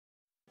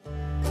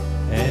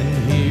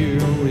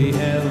we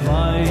have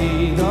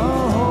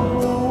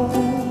Idaho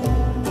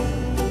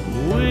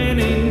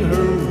winning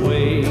her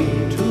way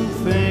to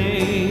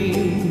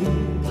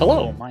fame.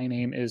 Hello, my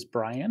name is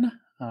Brian.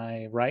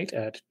 I write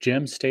at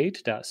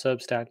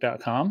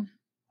gemstate.substack.com.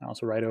 I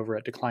also write over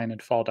at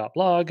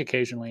declineandfall.blog,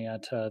 occasionally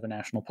at the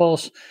National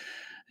Pulse,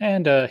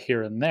 and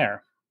here and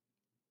there.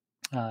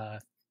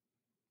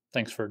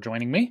 Thanks for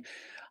joining me.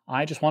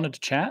 I just wanted to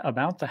chat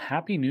about the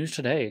happy news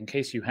today. In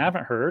case you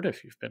haven't heard,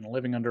 if you've been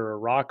living under a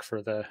rock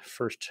for the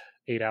first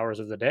 8 hours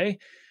of the day,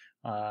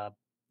 the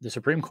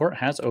Supreme Court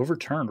has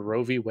overturned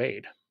Roe v.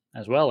 Wade,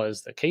 as well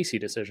as the Casey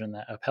decision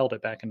that upheld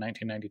it back in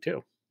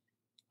 1992.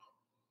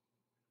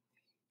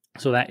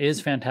 So that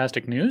is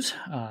fantastic news.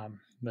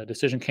 The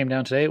decision came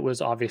down today. It was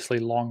obviously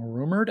long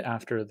rumored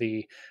after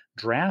the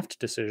draft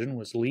decision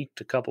was leaked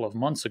a couple of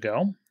months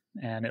ago,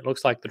 and it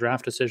looks like the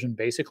draft decision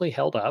basically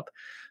held up.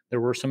 There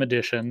were some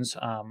additions.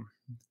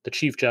 The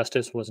Chief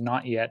Justice was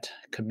not yet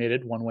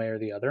committed one way or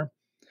the other.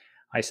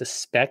 I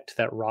suspect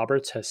that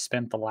Roberts has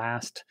spent the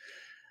last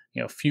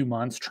few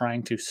months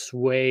trying to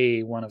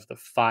sway one of the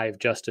 5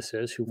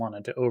 justices who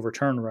wanted to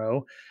overturn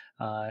Roe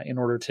in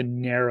order to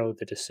narrow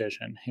the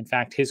decision. In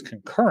fact, his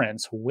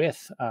concurrence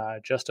with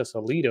Justice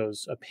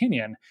Alito's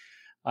opinion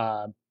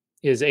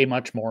is a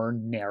much more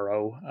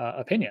narrow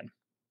opinion.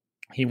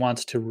 He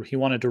wanted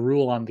to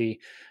rule on the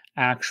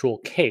actual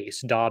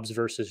case, Dobbs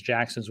versus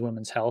Jackson's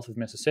Women's Health of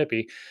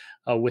Mississippi,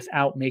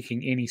 without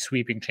making any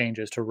sweeping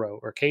changes to Roe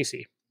or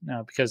Casey.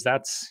 Because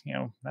that's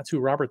who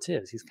Roberts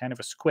is. He's kind of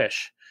a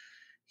squish.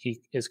 He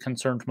is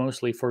concerned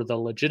mostly for the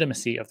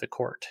legitimacy of the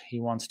court. He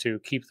wants to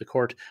keep the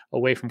court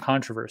away from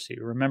controversy.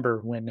 Remember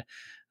when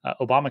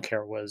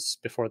Obamacare was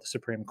before the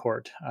Supreme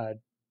Court,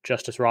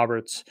 Justice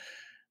Roberts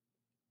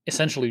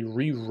essentially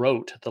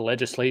rewrote the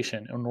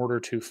legislation in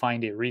order to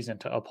find a reason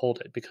to uphold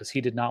it, because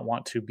he did not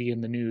want to be in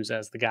the news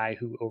as the guy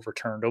who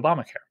overturned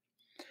Obamacare.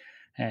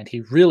 And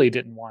he really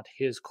didn't want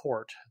his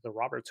court, the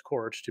Roberts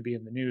court, to be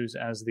in the news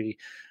as the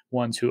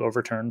ones who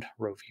overturned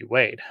Roe v.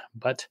 Wade.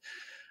 But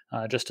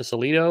Justice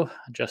Alito,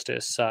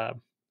 Justice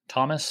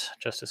Thomas,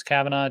 Justice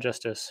Kavanaugh,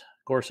 Justice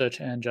Gorsuch,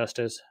 and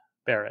Justice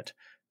Barrett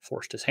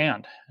forced his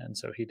hand. And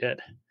so he did.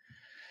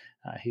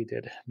 He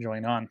did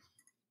join on.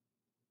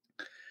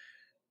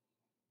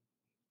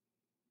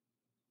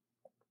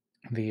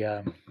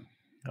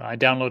 I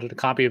downloaded a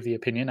copy of the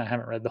opinion. I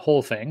haven't read the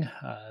whole thing.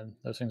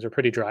 Those things are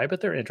pretty dry,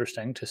 but they're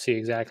interesting to see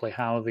exactly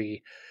how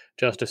the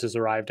justices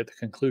arrived at the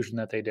conclusion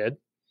that they did.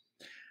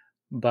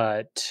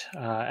 But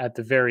at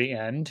the very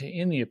end,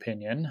 in the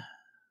opinion,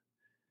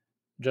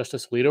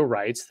 Justice Alito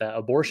writes that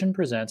abortion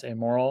presents a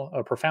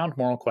profound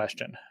moral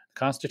question. The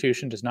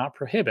Constitution does not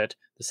prohibit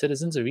the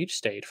citizens of each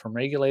state from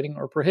regulating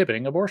or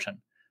prohibiting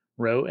abortion.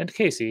 Roe and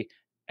Casey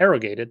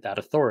arrogated that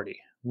authority.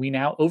 We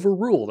now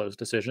overrule those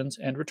decisions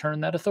and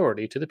return that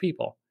authority to the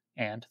people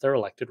and their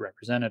elected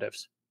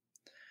representatives.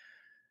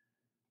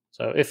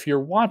 So if you're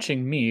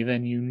watching me,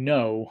 then you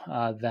know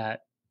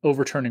that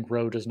overturning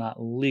Roe does not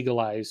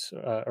legalize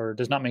or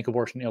does not make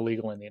abortion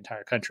illegal in the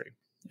entire country.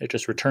 It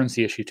just returns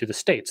the issue to the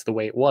states the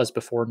way it was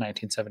before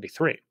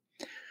 1973.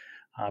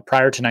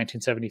 Prior to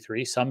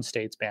 1973, some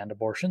states banned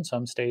abortion,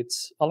 some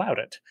states allowed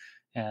it.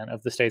 And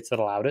of the states that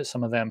allowed it,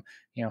 some of them,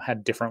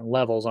 had different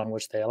levels on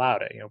which they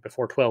allowed it,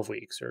 before 12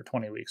 weeks or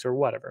 20 weeks or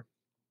whatever.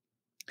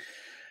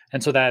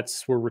 And so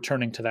we're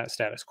returning to that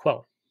status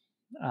quo.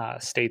 The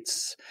state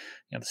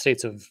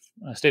of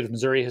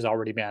Missouri has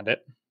already banned it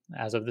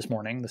as of this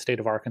morning. The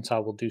state of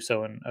Arkansas will do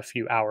so in a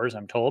few hours,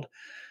 I'm told.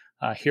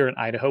 Here in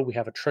Idaho, we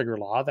have a trigger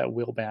law that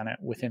will ban it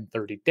within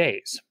 30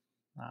 days.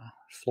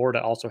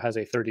 Florida also has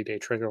a 30-day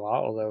trigger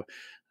law, although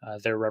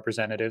their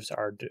representatives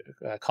are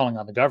calling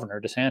on the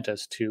governor,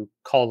 DeSantis, to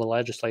call the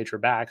legislature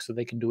back so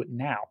they can do it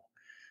now.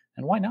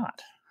 And why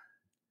not?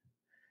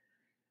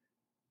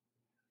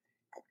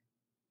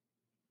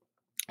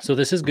 So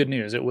this is good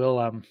news. It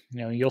will,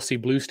 you'll see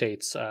blue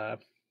states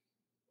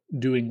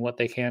doing what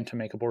they can to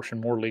make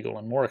abortion more legal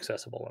and more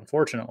accessible,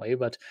 unfortunately,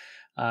 but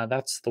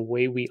that's the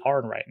way we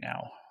are right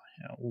now.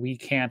 We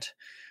can't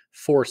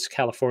force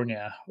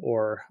California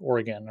or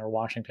Oregon or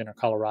Washington or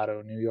Colorado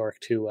or New York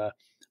to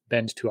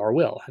bend to our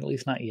will, at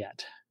least not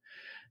yet.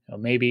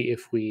 Maybe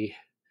if we,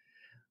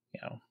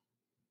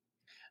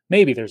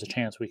 maybe there's a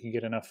chance we can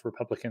get enough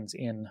Republicans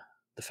in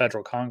the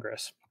federal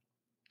Congress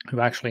who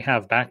actually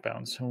have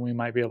backbones, and we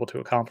might be able to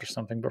accomplish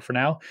something. But for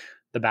now,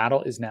 the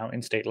battle is now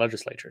in state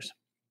legislatures.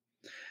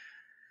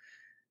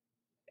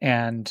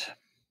 And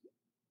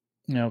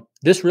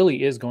this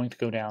really is going to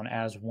go down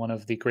as one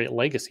of the great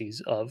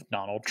legacies of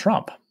Donald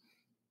Trump.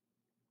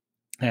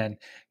 And,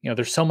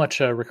 there's so much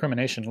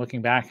recrimination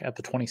looking back at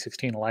the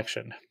 2016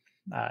 election.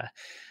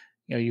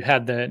 You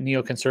had the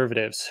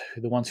neoconservatives,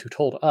 the ones who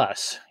told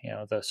us,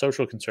 the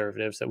social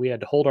conservatives, that we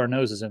had to hold our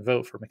noses and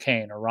vote for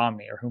McCain or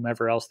Romney or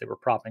whomever else they were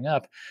propping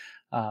up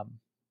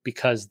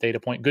because they'd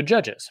appoint good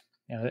judges.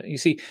 You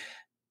see,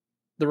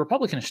 the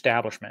Republican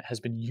establishment has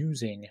been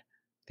using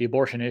the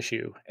abortion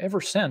issue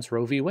ever since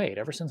Roe v. Wade,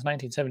 ever since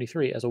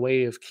 1973, as a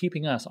way of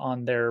keeping us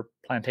on their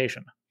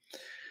plantation.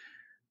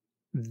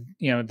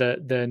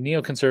 the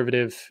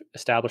neoconservative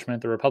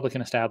establishment, the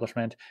Republican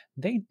establishment,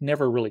 they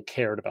never really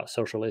cared about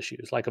social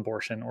issues like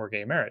abortion or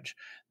gay marriage.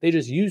 They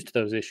just used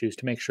those issues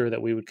to make sure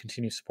that we would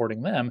continue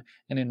supporting them,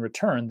 and in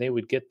return, they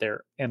would get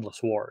their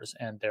endless wars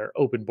and their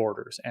open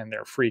borders and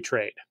their free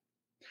trade.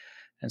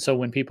 And so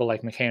when people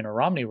like McCain or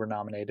Romney were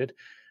nominated,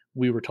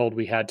 we were told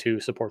we had to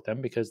support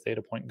them because they'd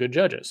appoint good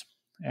judges.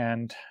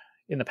 And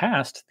in the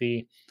past,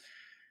 the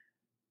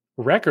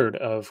record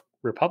of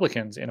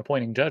Republicans in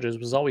appointing judges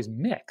was always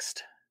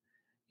mixed.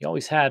 You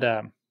always had,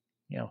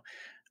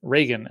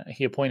 Reagan,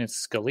 he appointed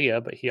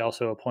Scalia, but he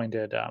also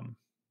appointed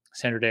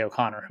Sandra Day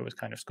O'Connor, who was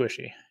kind of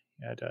squishy.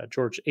 You had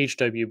George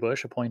H.W.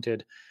 Bush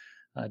appointed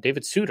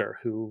David Souter,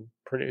 who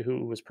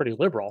was pretty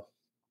liberal,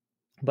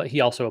 but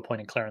he also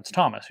appointed Clarence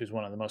Thomas, who's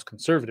one of the most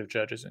conservative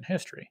judges in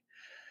history.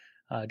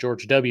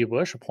 George W.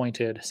 Bush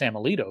appointed Sam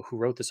Alito, who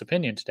wrote this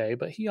opinion today,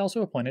 but he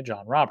also appointed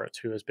John Roberts,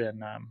 who has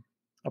been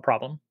a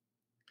problem.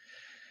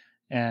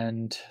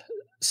 And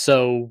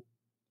so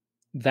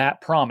that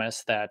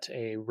promise that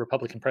a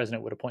Republican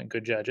president would appoint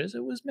good judges,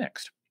 it was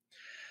mixed.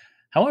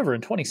 However,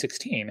 in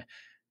 2016,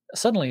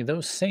 suddenly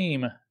those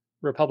same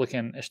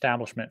Republican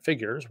establishment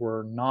figures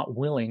were not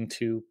willing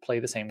to play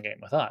the same game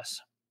with us.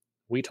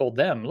 We told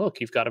them, look,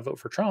 you've got to vote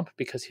for Trump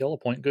because he'll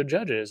appoint good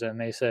judges. And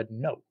they said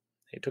no.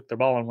 They took their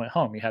ball and went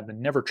home. You had the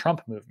Never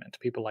Trump movement,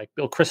 people like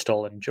Bill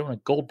Kristol and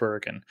Jonah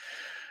Goldberg and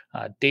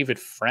David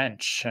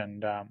French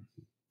and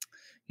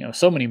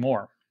so many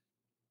more.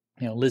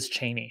 Liz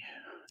Cheney,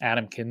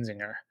 Adam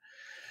Kinzinger.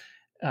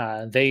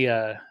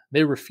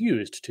 They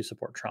refused to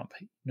support Trump,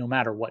 no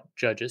matter what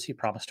judges he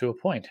promised to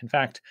appoint. In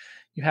fact,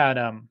 you had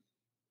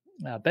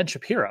Ben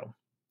Shapiro.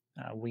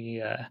 I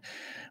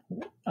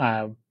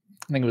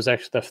think it was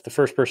actually the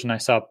first person I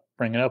saw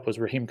bring it up was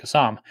Raheem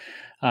Kassam.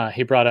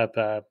 He brought up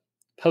a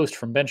post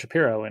from Ben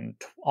Shapiro in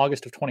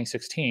August of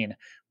 2016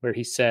 where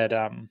he said,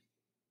 let's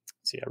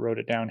see, I wrote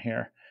it down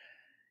here.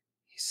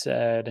 He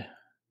said,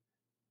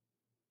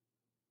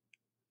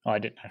 I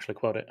didn't actually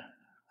quote it.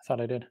 I thought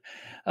I did.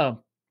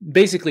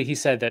 Basically, he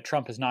said that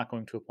Trump is not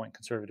going to appoint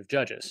conservative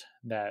judges,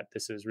 that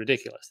this is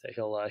ridiculous, that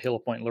he'll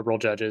appoint liberal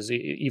judges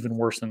even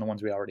worse than the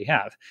ones we already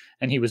have.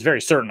 And he was very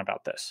certain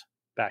about this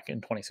back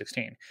in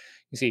 2016.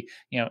 You see,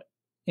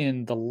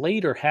 in the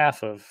later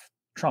half of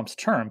Trump's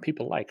term,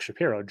 people like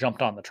Shapiro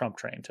jumped on the Trump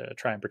train to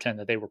try and pretend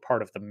that they were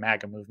part of the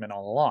MAGA movement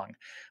all along.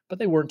 But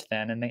they weren't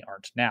then, and they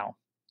aren't now.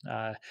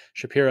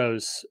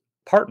 Shapiro's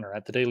partner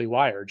at the Daily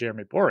Wire,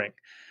 Jeremy Boring,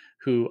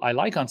 who I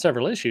like on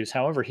several issues.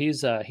 However,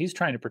 he's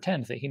trying to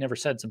pretend that he never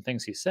said some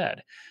things he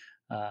said.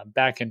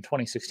 Back in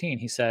 2016,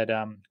 he said,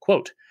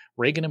 quote,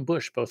 Reagan and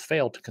Bush both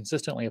failed to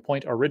consistently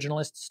appoint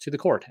originalists to the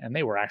court, and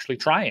they were actually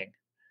trying,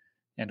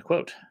 end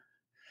quote.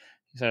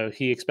 So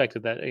he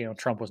expected that,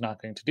 Trump was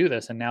not going to do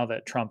this. And now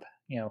that Trump,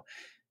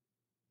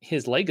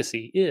 his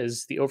legacy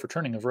is the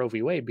overturning of Roe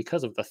v. Wade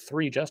because of the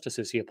three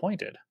justices he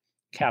appointed,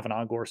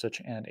 Kavanaugh,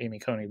 Gorsuch, and Amy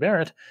Coney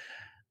Barrett,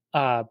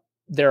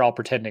 they're all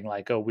pretending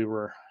like, oh, we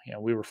were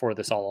for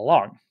this all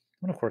along.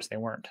 And of course they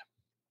weren't.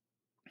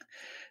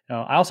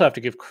 I also have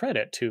to give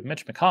credit to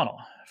Mitch McConnell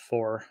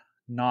for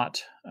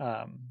not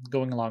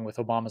going along with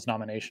Obama's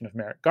nomination of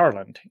Merrick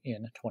Garland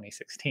in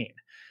 2016.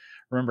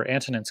 Remember,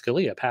 Antonin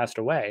Scalia passed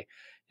away,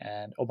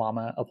 and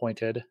Obama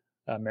appointed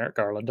Merrick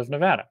Garland of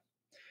Nevada.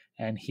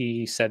 And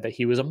he said that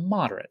he was a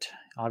moderate.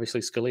 Obviously,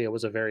 Scalia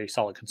was a very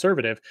solid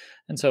conservative,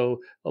 and so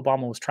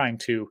Obama was trying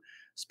to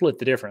split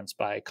the difference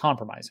by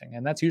compromising.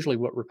 And that's usually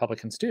what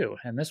Republicans do.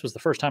 And this was the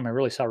first time I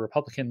really saw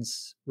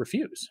Republicans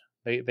refuse.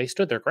 They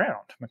stood their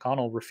ground.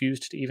 McConnell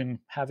refused to even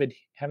have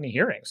any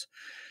hearings,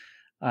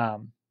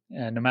 and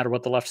no matter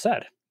what the left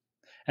said.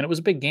 And it was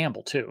a big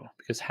gamble, too,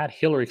 because had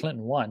Hillary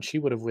Clinton won, she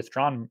would have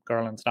withdrawn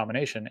Garland's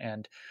nomination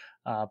and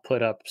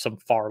put up some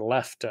far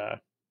left,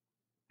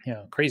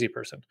 crazy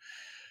person.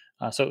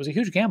 So it was a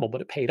huge gamble,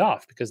 but it paid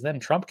off because then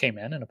Trump came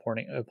in and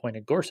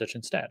appointed Gorsuch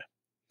instead.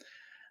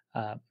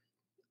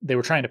 They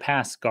were trying to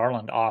pass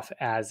Garland off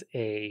as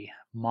a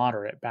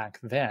moderate back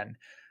then,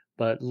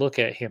 but look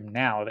at him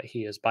now that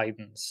he is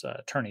Biden's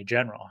attorney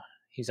general.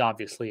 He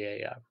obviously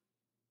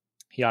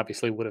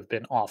would have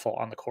been awful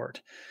on the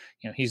court.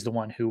 He's the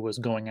one who was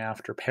going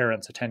after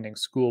parents attending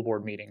school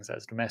board meetings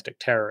as domestic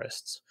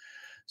terrorists.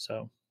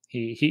 So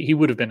he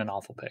would have been an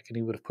awful pick, and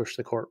he would have pushed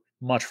the court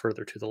much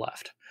further to the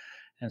left.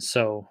 And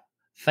so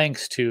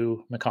thanks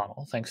to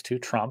McConnell, thanks to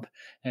Trump,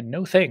 and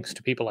no thanks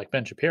to people like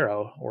Ben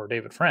Shapiro or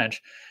David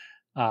French,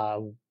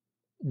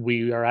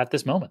 we are at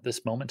this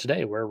moment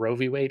today where Roe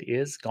v. Wade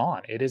is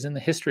gone. It is in the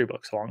history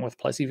books, along with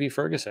Plessy v.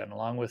 Ferguson,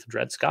 along with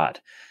Dred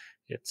Scott.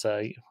 It's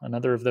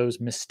another of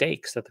those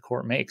mistakes that the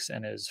court makes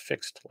and is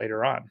fixed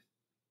later on.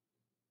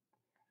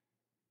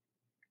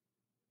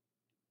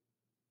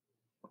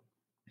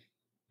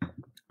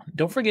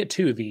 Don't forget,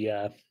 too,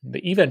 the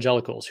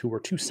evangelicals who were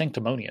too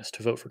sanctimonious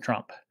to vote for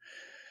Trump.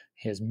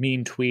 His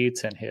mean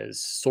tweets and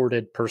his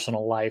sordid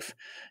personal life.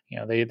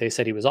 They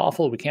said he was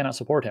awful. We cannot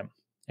support him.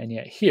 And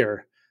yet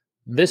here,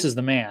 this is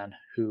the man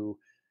who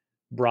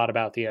brought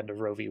about the end of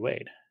Roe v.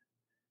 Wade.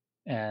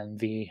 And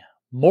the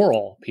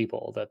moral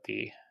people that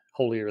the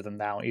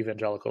holier-than-thou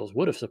evangelicals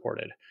would have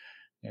supported.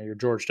 Your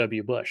George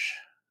W. Bush,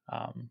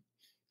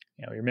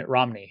 your Mitt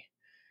Romney,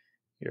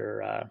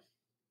 your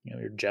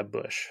your Jeb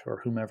Bush,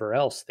 or whomever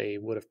else they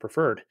would have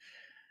preferred.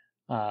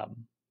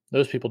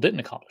 Those people didn't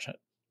accomplish it.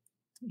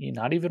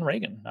 Not even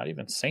Reagan, not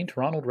even Saint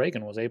Ronald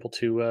Reagan was able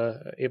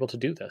to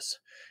do this,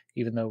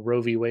 even though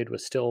Roe v. Wade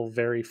was still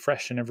very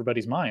fresh in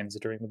everybody's minds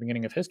during the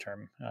beginning of his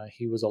term.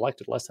 He was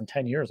elected less than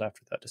 10 years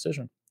after that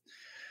decision.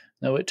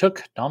 No, it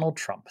took Donald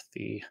Trump,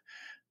 the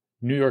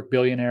New York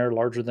billionaire,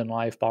 larger than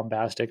life,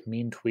 bombastic,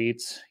 mean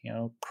tweets,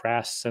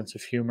 crass sense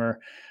of humor,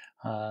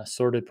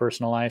 sordid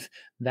personal life.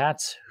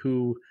 That's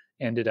who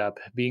ended up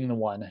being the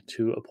one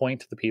to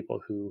appoint the people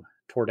who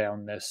tore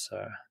down this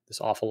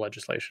awful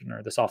legislation,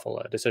 or this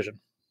awful decision.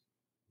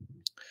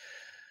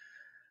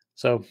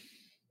 So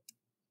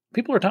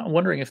people are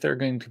wondering if there are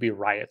going to be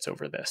riots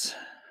over this,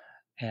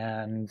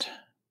 and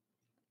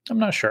I'm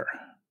not sure.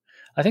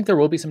 I think there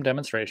will be some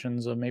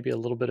demonstrations, maybe a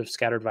little bit of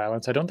scattered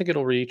violence. I don't think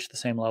it'll reach the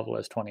same level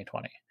as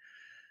 2020.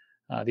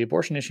 The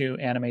abortion issue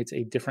animates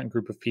a different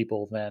group of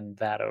people than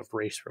that of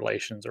race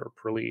relations or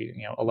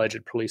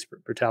alleged police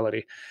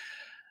brutality.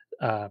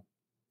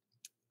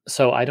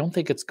 So I don't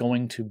think it's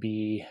going to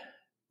be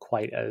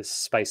quite as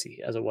spicy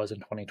as it was in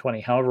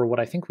 2020. However,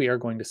 what I think we are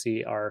going to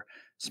see are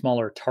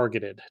smaller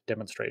targeted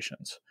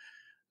demonstrations.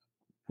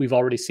 We've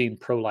already seen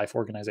pro-life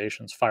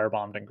organizations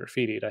firebombed and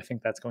graffitied. I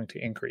think that's going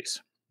to increase.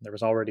 There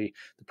was already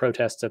the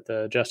protests at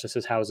the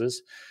justices'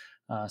 houses.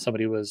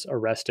 Somebody was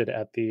arrested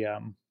at the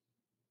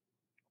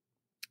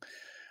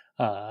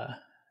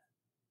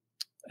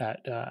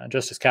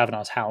Justice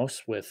Kavanaugh's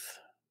house with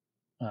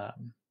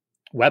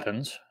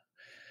weapons.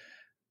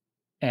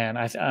 And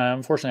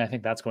unfortunately, I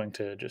think that's going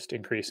to just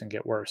increase and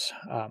get worse.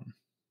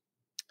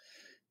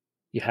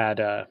 You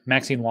had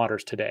Maxine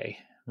Waters today.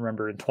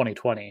 Remember, in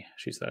 2020,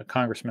 she's the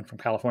congressman from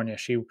California.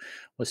 She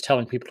was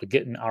telling people to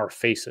get in our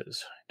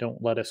faces.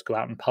 Don't let us go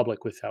out in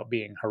public without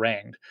being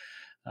harangued.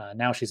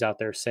 Now she's out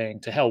there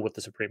saying, to hell with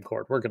the Supreme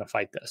Court. We're going to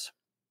fight this.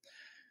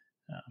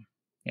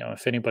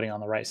 If anybody on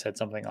the right said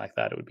something like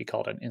that, it would be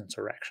called an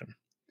insurrection.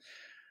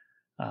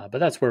 But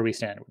that's where we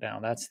stand now.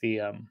 That's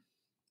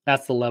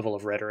the level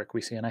of rhetoric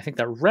we see. And I think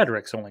that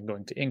rhetoric's only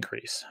going to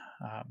increase.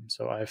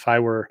 So if I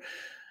were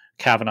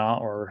Kavanaugh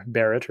or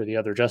Barrett or the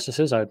other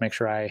justices, I would make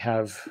sure I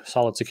have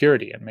solid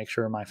security and make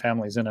sure my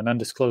family's in an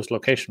undisclosed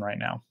location right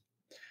now.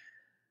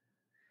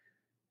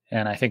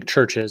 And I think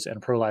churches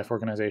and pro-life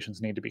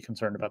organizations need to be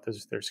concerned about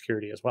their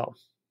security as well.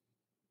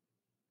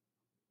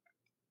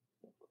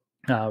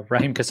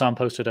 Raheem Kassam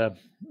posted a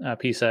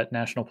piece at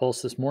National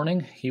Pulse this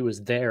morning. He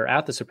was there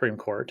at the Supreme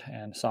Court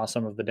and saw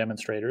some of the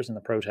demonstrators and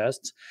the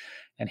protests.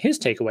 And his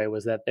takeaway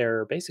was that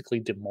they're basically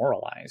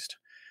demoralized,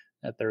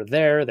 that they're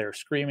there, they're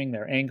screaming,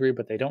 they're angry,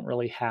 but they don't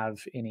really have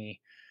any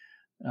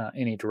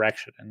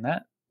direction. And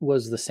that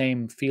was the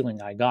same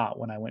feeling I got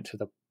when I went to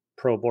the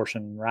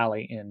pro-abortion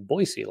rally in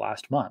Boise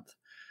last month.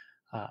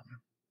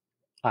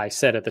 I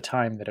said at the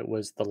time that it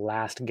was the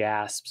last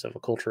gasps of a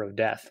culture of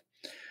death.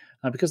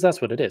 Because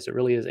that's what it is. It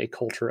really is a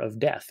culture of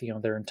death.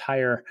 Their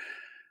entire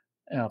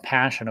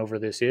passion over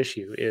this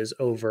issue is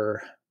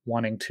over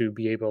wanting to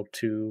be able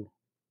to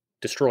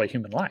destroy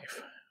human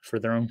life for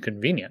their own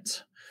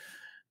convenience.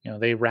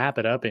 They wrap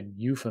it up in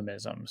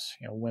euphemisms,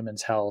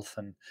 women's health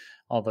and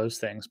all those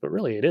things. But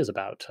really, it is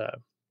about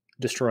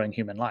destroying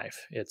human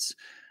life. It's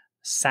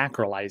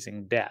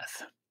sacralizing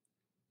death.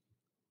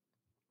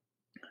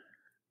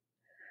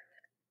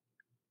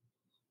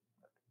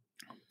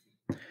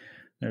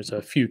 There's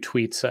a few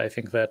tweets, I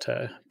think, that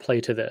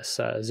play to this.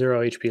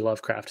 Zero HP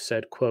Lovecraft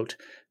said, quote,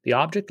 "The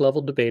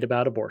object-level debate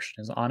about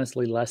abortion is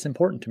honestly less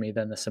important to me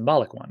than the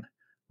symbolic one.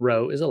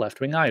 Roe is a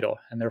left-wing idol,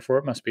 and therefore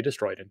it must be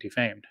destroyed and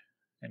defamed."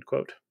 End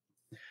quote.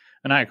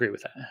 And I agree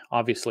with that.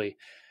 Obviously,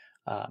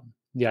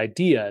 the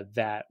idea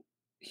that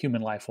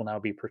human life will now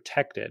be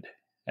protected,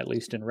 at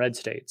least in red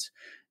states,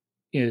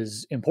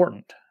 is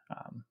important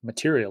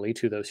materially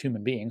to those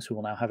human beings who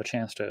will now have a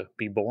chance to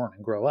be born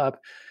and grow up.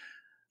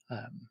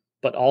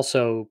 But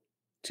also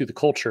to the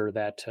culture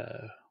that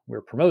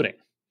we're promoting.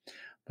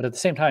 But at the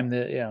same time,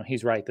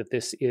 he's right that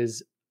this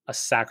is a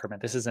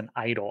sacrament. This is an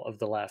idol of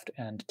the left,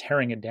 and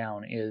tearing it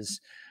down is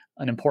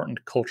an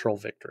important cultural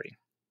victory.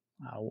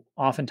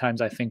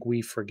 Oftentimes, I think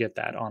we forget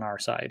that on our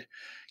side.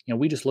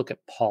 We just look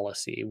at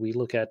policy. We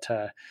look at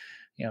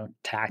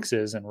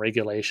taxes and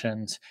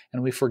regulations,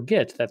 and we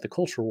forget that the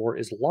culture war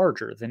is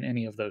larger than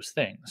any of those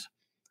things.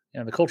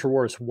 The culture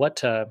war is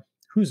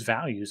whose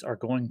values are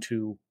going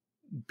to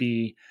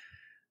be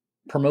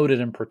promoted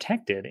and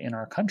protected in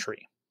our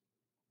country.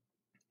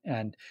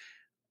 And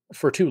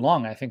for too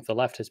long, I think the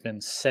left has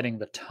been setting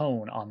the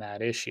tone on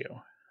that issue.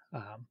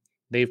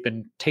 They've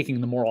been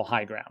taking the moral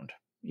high ground,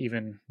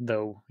 even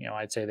though,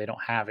 I'd say they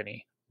don't have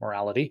any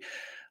morality,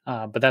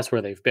 but that's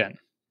where they've been.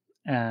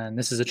 And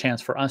this is a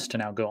chance for us to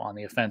now go on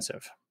the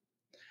offensive.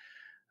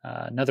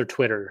 Another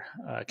Twitter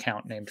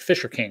account named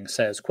Fisher King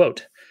says,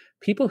 quote,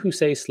 "People who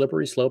say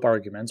slippery slope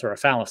arguments are a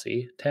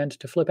fallacy tend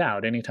to flip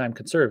out anytime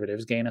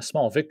conservatives gain a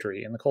small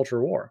victory in the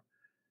culture war.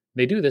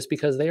 They do this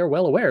because they are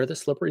well aware the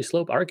slippery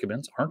slope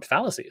arguments aren't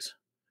fallacies.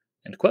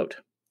 End quote.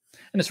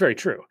 And it's very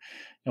true.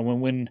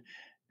 And when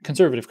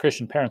conservative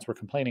Christian parents were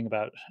complaining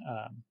about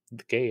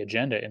the gay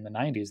agenda in the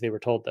 90s, they were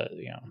told that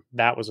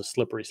that was a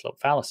slippery slope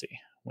fallacy.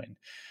 When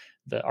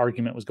the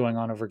argument was going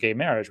on over gay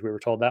marriage, we were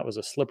told that was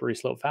a slippery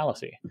slope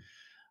fallacy.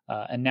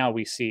 And now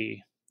we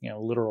see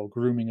literal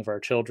grooming of our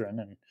children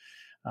and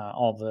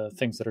all the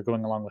things that are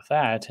going along with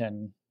that.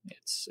 And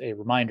it's a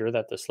reminder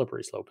that the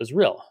slippery slope is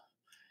real.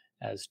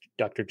 As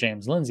Dr.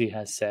 James Lindsay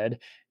has said,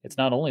 it's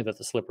not only that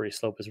the slippery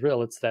slope is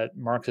real, it's that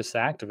Marxist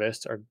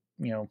activists are,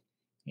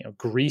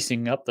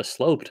 greasing up the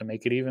slope to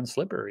make it even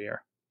slipperier.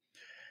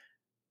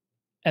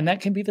 And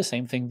that can be the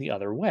same thing the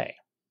other way.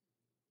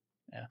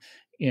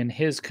 In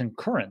his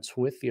concurrence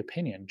with the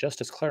opinion,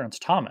 Justice Clarence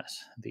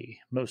Thomas, the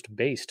most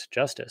based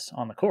justice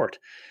on the court,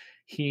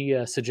 he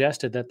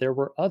suggested that there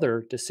were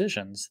other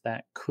decisions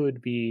that could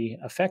be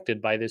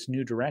affected by this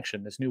new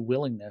direction, this new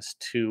willingness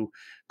to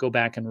go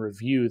back and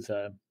review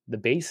the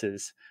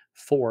bases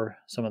for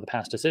some of the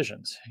past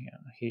decisions.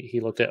 He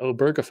looked at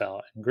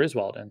Obergefell and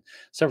Griswold and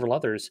several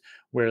others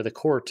where the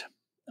court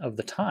of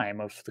the time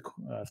of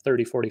the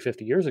 30, 40,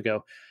 50 years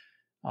ago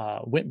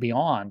went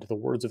beyond the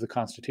words of the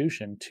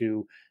Constitution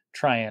to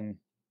try and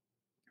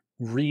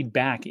read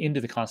back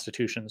into the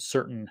Constitution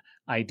certain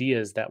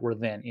ideas that were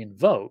then in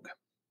vogue.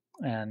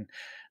 And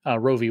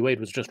Roe v. Wade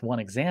was just one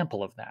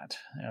example of that.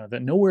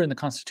 That nowhere in the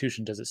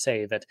Constitution does it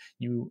say that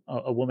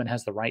a woman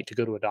has the right to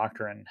go to a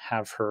doctor and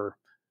have her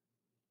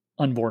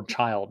unborn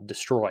child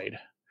destroyed.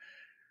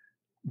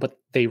 But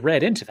they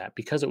read into that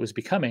because it was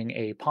becoming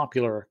a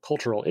popular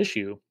cultural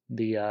issue.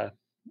 The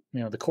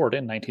court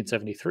in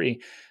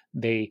 1973,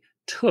 they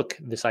took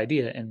this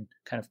idea and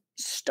kind of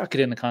stuck it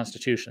in the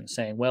Constitution,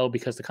 saying, well,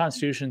 because the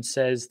Constitution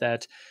says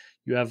that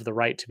you have the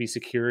right to be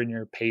secure in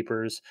your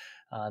papers,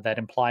 that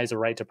implies a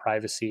right to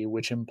privacy,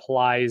 which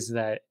implies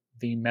that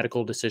the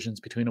medical decisions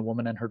between a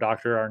woman and her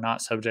doctor are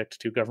not subject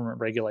to government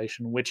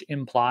regulation, which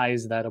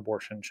implies that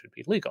abortion should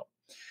be legal.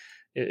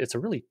 It's a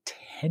really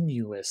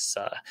tenuous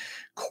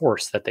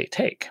course that they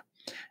take.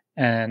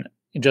 And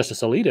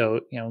Justice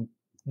Alito,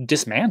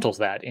 dismantles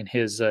that in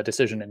his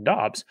decision in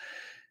Dobbs.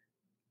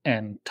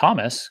 And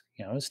Thomas,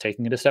 is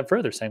taking it a step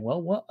further, saying,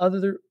 well, what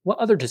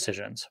other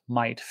decisions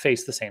might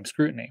face the same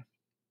scrutiny?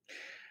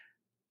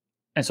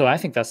 And so I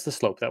think that's the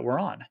slope that we're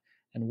on.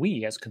 And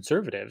we, as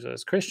conservatives,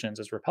 as Christians,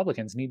 as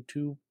Republicans, need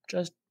to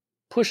just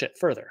push it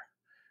further.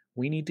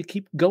 We need to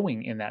keep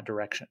going in that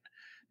direction.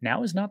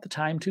 Now is not the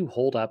time to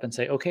hold up and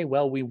say, okay,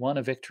 well, we won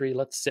a victory.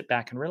 Let's sit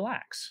back and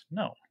relax.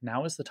 No,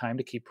 now is the time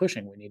to keep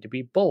pushing. We need to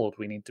be bold.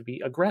 We need to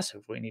be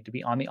aggressive. We need to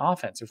be on the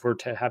offense if we're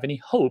to have any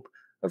hope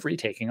of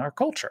retaking our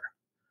culture.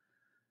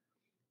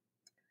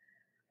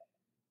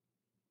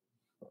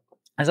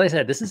 As I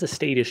said, this is a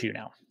state issue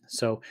now.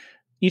 So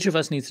each of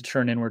us needs to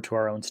turn inward to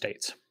our own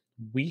states.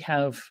 We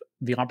have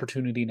the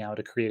opportunity now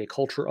to create a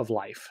culture of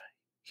life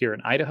here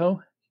in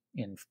Idaho,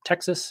 in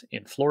Texas,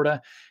 in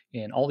Florida,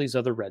 in all these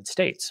other red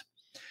states.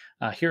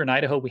 Here in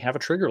Idaho, we have a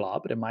trigger law,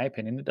 but in my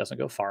opinion, it doesn't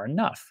go far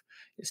enough.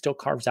 It still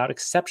carves out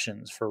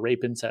exceptions for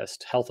rape,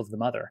 incest, health of the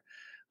mother.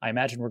 I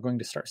imagine we're going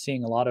to start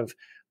seeing a lot of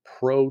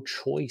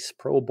pro-choice,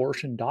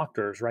 pro-abortion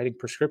doctors writing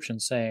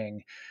prescriptions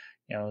saying,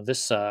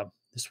 this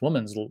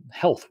woman's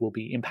health will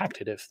be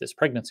impacted if this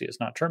pregnancy is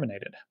not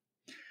terminated.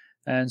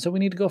 And so we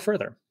need to go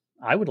further.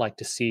 I would like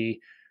to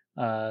see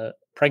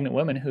pregnant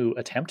women who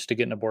attempt to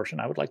get an abortion,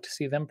 I would like to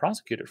see them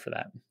prosecuted for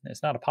that.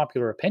 It's not a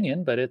popular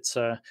opinion, but it's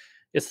the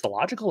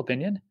logical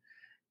opinion.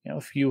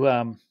 If you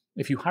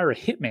hire a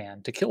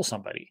hitman to kill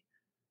somebody,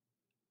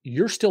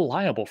 you're still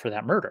liable for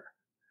that murder.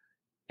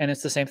 And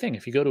it's the same thing.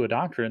 If you go to a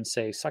doctor and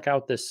say, suck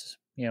out this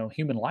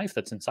human life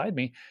that's inside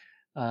me,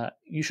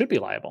 you should be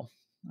liable.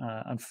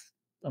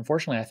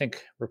 Unfortunately, I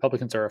think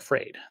Republicans are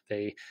afraid.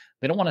 They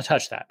don't want to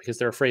touch that because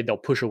they're afraid they'll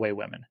push away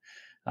women.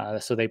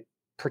 So they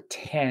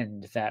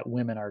pretend that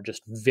women are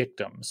just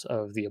victims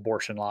of the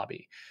abortion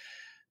lobby.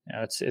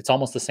 It's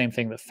almost the same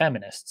thing that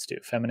feminists do.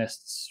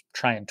 Feminists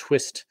try and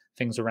twist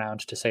things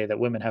around to say that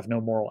women have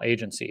no moral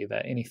agency,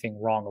 that anything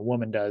wrong a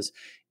woman does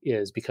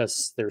is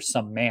because there's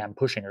some man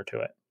pushing her to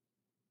it.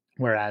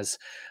 Whereas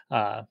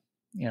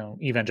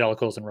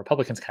evangelicals and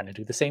Republicans kind of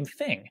do the same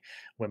thing.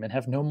 Women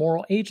have no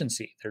moral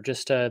agency. They're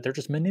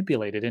just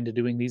manipulated into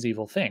doing these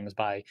evil things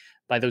by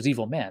those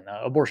evil men,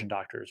 abortion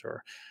doctors,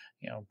 or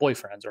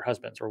boyfriends or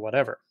husbands or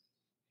whatever.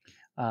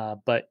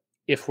 But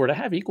if we're to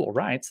have equal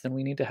rights, then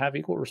we need to have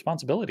equal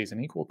responsibilities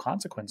and equal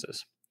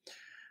consequences.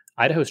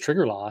 Idaho's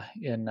trigger law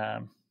in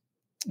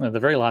the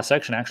very last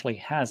section actually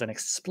has an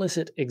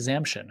explicit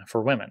exemption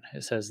for women.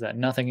 It says that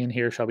nothing in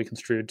here shall be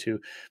construed to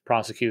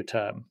prosecute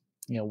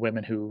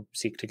women who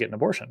seek to get an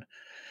abortion.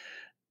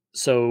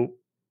 So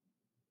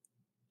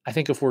I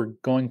think if we're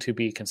going to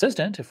be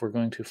consistent, if we're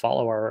going to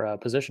follow our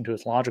position to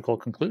its logical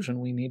conclusion,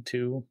 we need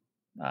to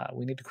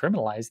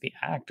criminalize the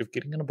act of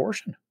getting an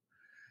abortion.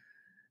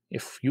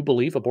 If you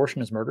believe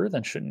abortion is murder,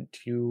 then shouldn't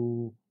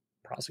you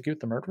prosecute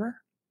the murderer?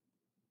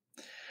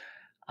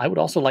 I would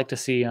also like to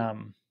see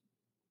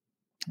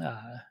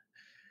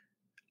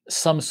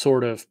some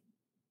sort of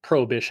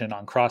prohibition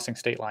on crossing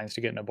state lines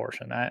to get an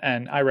abortion.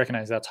 And I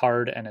recognize that's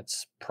hard and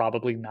it's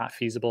probably not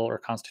feasible or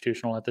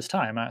constitutional at this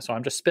time. So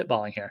I'm just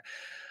spitballing here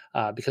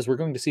because we're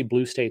going to see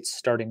blue states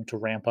starting to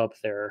ramp up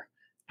their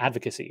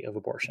advocacy of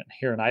abortion.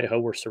 Here in Idaho,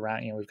 we're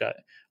surrounding, we've got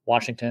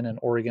Washington and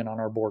Oregon on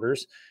our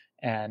borders.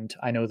 And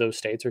I know those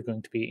states are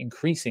going to be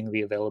increasing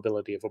the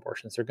availability of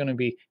abortions. They're going to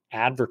be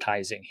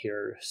advertising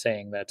here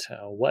saying that,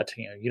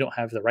 you don't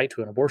have the right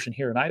to an abortion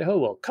here in Idaho?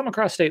 Well, come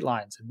across state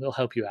lines and we'll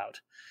help you out.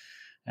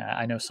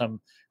 I know some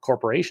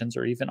corporations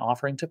are even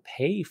offering to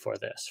pay for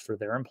this for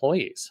their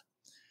employees.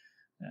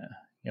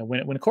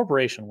 When a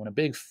corporation, when a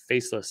big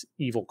faceless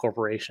evil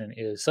corporation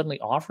is suddenly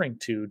offering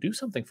to do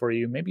something for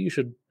you, maybe you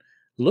should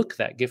look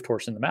that gift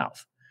horse in the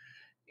mouth.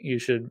 You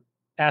should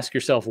ask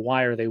yourself,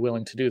 why are they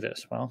willing to do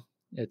this? Well,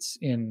 it's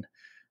in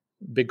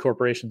big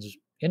corporations'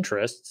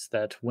 interests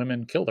that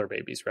women kill their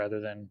babies rather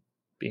than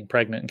being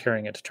pregnant and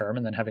carrying it to term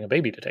and then having a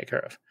baby to take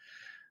care of.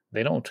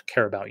 They don't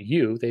care about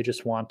you. They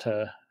just want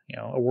a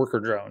worker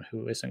drone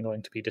who isn't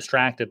going to be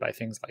distracted by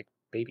things like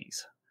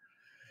babies.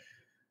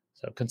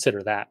 So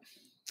consider that.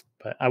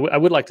 But I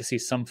would like to see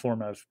some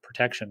form of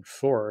protection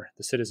for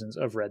the citizens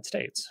of red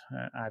states.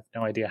 I have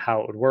no idea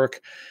how it would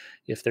work,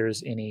 if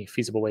there's any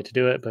feasible way to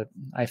do it, but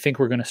I think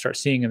we're going to start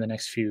seeing in the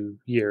next few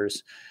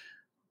years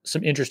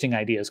some interesting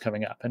ideas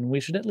coming up, and we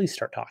should at least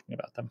start talking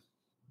about them.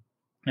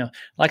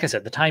 Like I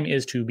said, the time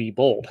is to be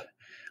bold.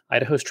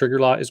 Idaho's trigger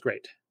law is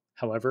great.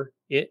 However,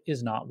 it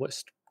is not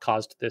what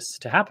caused this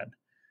to happen.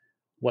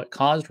 What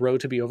caused Roe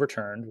to be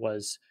overturned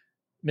was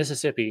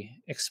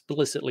Mississippi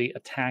explicitly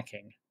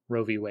attacking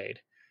Roe v. Wade.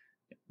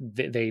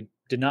 They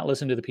did not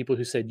listen to the people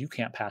who said, you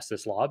can't pass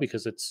this law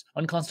because it's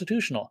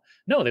unconstitutional.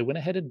 No, they went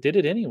ahead and did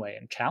it anyway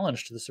and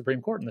challenged the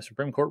Supreme Court, and the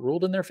Supreme Court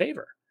ruled in their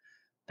favor.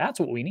 That's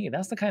what we need.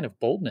 That's the kind of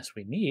boldness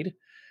we need.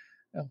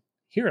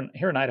 Here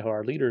in Idaho,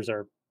 our leaders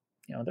are,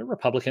 they're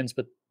Republicans,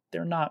 but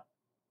they're not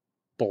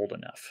bold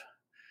enough.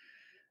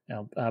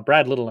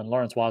 Brad Little and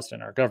Lawrence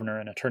Wasden, our governor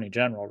and attorney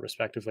general,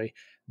 respectively,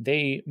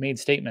 they made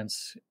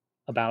statements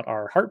about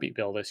our heartbeat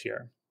bill this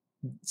year,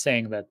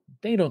 saying that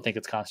they don't think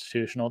it's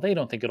constitutional, they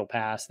don't think it'll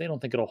pass, they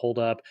don't think it'll hold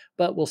up,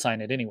 but we'll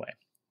sign it anyway.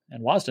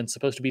 And Wasden's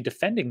supposed to be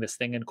defending this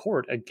thing in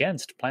court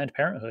against Planned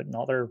Parenthood and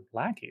all their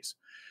lackeys.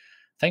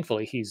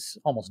 Thankfully, he's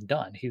almost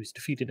done. He was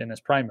defeated in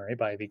his primary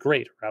by the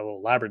great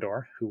Raul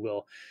Labrador, who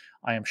will,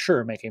 I am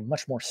sure, make a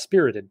much more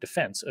spirited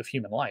defense of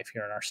human life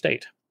here in our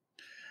state.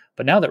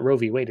 But now that Roe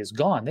v. Wade is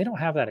gone, they don't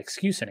have that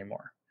excuse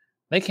anymore.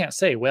 They can't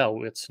say,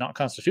 well, it's not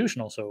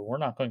constitutional, so we're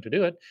not going to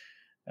do it.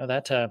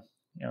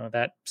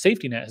 That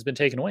safety net has been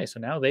taken away, so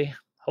now they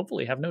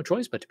hopefully have no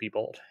choice but to be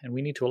bold. And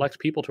we need to elect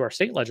people to our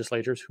state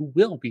legislatures who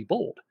will be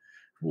bold,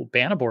 who will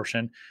ban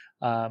abortion,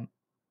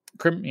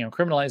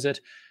 criminalize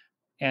it,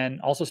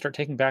 and also start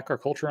taking back our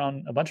culture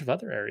on a bunch of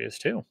other areas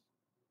too.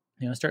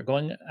 Start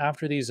going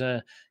after these,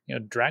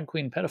 drag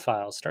queen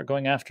pedophiles. Start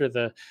going after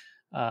the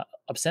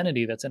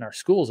obscenity that's in our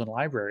schools and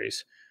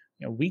libraries.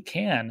 We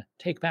can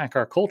take back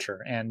our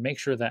culture and make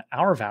sure that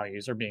our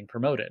values are being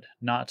promoted,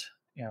 not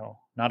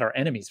our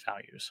enemies'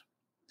 values.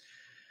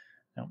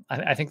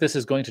 I think this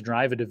is going to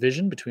drive a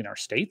division between our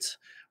states.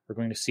 We're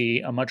going to see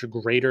a much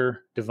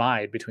greater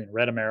divide between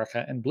red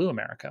America and blue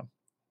America.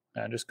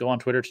 Just go on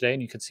Twitter today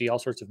and you can see all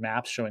sorts of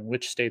maps showing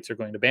which states are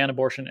going to ban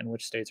abortion and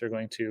which states are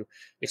going to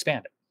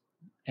expand it.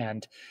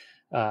 And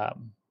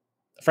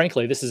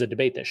frankly, this is a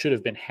debate that should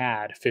have been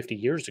had 50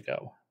 years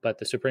ago, but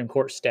the Supreme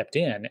Court stepped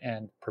in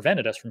and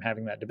prevented us from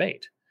having that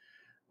debate.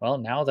 Well,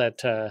 now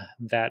that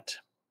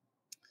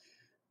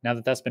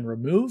that's been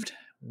removed,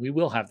 we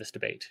will have this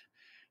debate,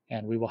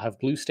 and we will have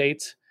blue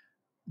states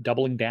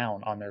doubling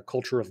down on their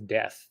culture of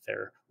death,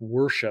 their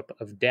worship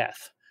of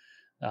death.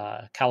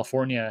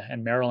 California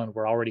and Maryland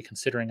were already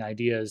considering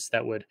ideas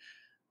that would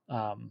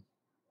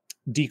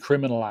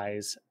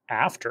decriminalize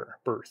after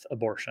birth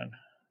abortion,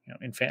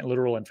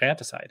 literal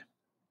infanticide.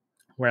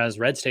 Whereas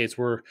red states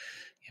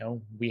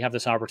we have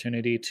this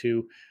opportunity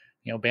to,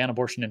 ban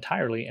abortion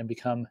entirely and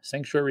become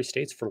sanctuary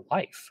states for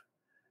life.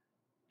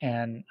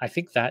 And I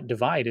think that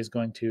divide it's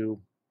going to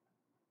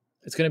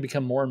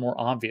become more and more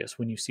obvious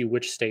when you see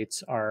which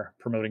states are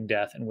promoting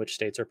death and which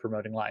states are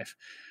promoting life.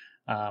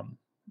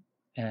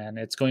 And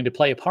it's going to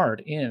play a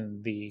part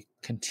in the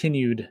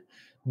continued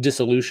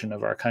dissolution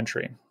of our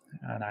country.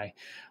 And I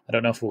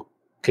don't know if we'll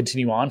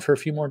continue on for a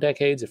few more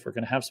decades, if we're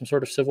going to have some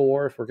sort of civil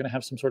war, if we're going to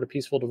have some sort of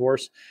peaceful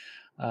divorce.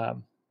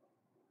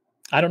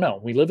 I don't know.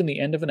 We live in the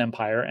end of an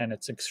empire, and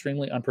it's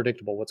extremely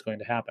unpredictable what's going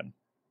to happen.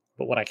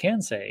 But what I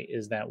can say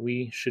is that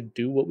we should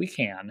do what we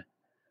can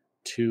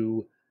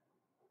to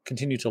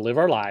continue to live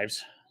our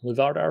lives, live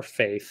out our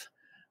faith,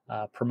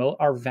 promote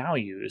our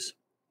values,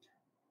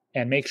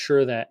 and make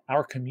sure that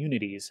our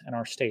communities and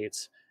our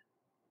states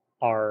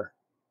are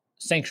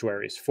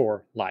sanctuaries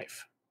for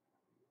life.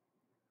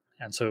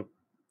 And so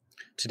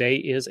today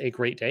is a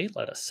great day.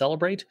 Let us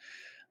celebrate.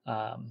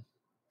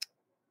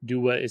 Do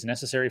what is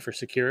necessary for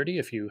security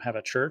if you have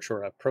a church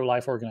or a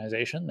pro-life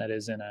organization that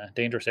is in a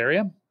dangerous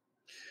area.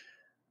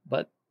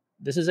 But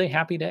this is a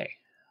happy day.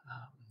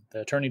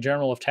 The Attorney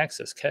General of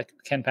Texas,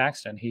 Ken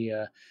Paxton, he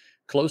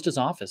closed his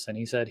office, and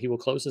he said he will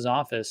close his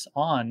office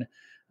on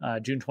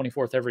June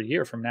 24th every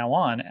year from now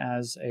on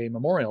as a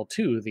memorial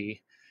to the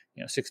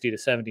 60 to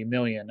 70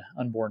 million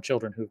unborn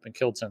children who've been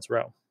killed since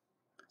Roe.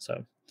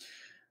 So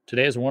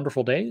today is a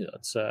wonderful day.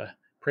 Let's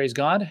praise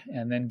God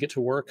and then get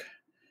to work,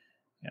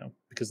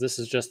 because this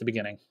is just the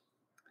beginning.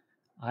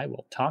 I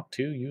will talk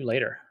to you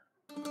later.